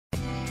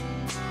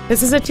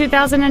This is a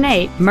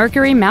 2008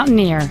 Mercury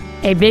Mountaineer,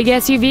 a big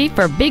SUV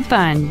for big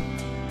fun.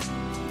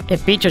 It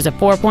features a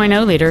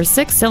 4.0-liter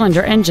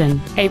six-cylinder engine,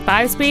 a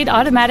 5-speed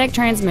automatic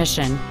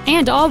transmission,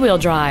 and all-wheel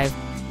drive.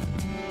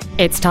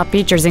 Its top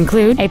features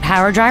include a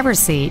power driver's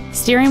seat,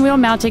 steering wheel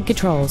mounted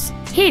controls,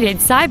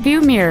 heated side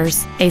view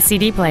mirrors, a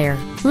CD player,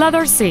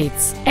 leather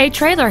seats, a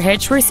trailer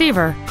hitch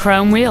receiver,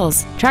 chrome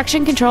wheels,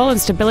 traction control and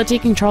stability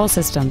control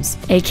systems,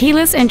 a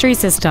keyless entry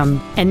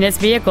system, and this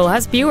vehicle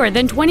has fewer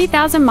than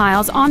 20,000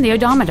 miles on the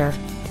odometer.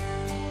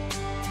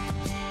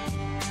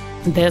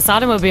 This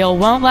automobile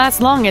won't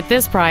last long at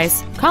this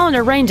price. Call and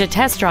arrange a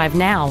test drive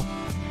now.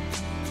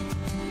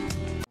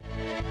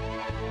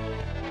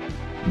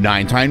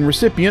 9-time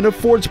recipient of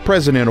Ford's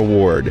President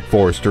Award,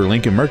 Forrester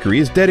Lincoln Mercury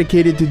is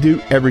dedicated to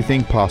do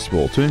everything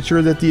possible to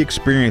ensure that the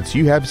experience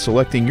you have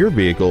selecting your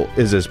vehicle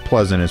is as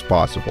pleasant as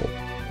possible.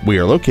 We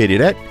are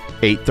located at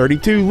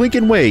 832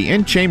 Lincoln Way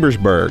in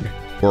Chambersburg,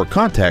 or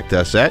contact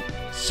us at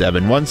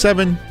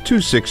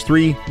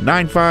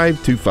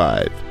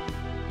 717-263-9525.